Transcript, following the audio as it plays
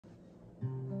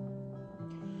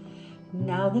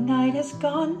Now the night has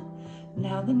gone,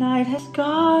 now the night has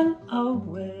gone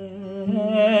away.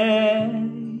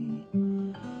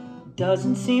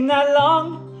 Doesn't seem that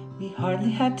long, we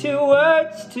hardly had 2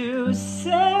 words to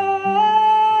say.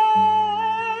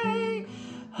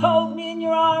 Hold me in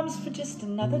your arms for just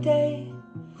another day.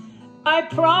 I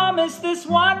promise this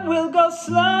one will go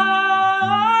slow.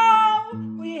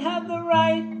 We have the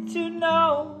right to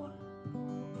know.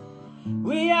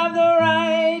 We have the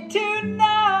right to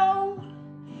know.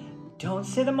 Don't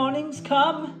say the morning's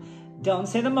come. Don't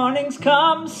say the morning's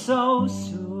come so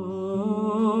soon.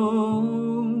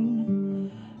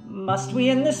 Must we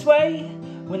end this way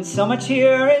when so much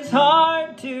here is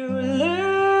hard to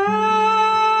lose?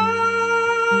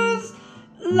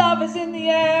 Love is in the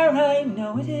air, I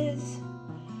know it is.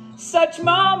 Such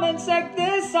moments like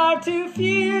this are too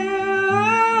few.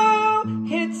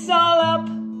 It's all up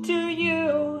to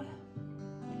you.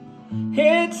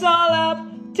 It's all up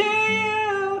to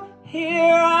you.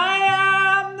 Here I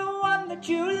am, the one that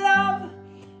you love,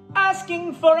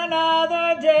 asking for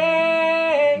another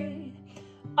day.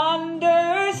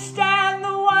 Understand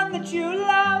the one that you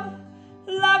love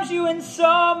loves you in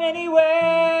so many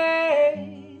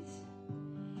ways.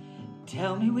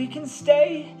 Tell me we can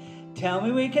stay. Tell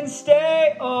me we can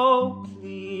stay, oh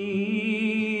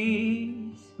please.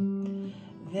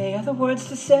 They are the words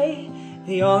to say,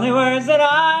 the only words that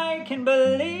I can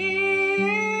believe.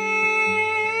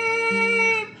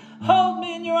 Hold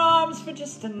me in your arms for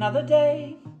just another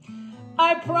day.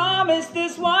 I promise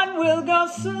this one will go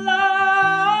slow.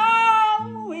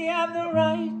 We have the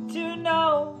right to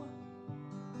know.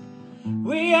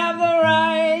 We have the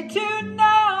right to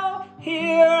know.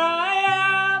 Here I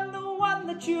am, the one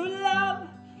that you love,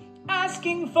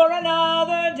 asking for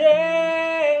another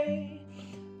day.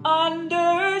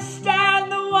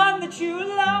 Understand the one that you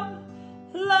love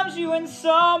loves you in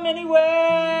so many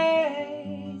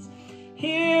ways.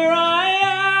 Here I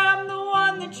am, the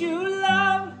one that you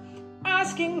love,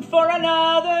 asking for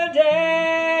another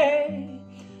day.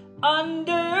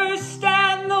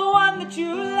 Understand the one that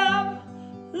you love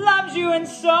loves you in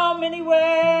so many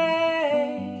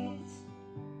ways.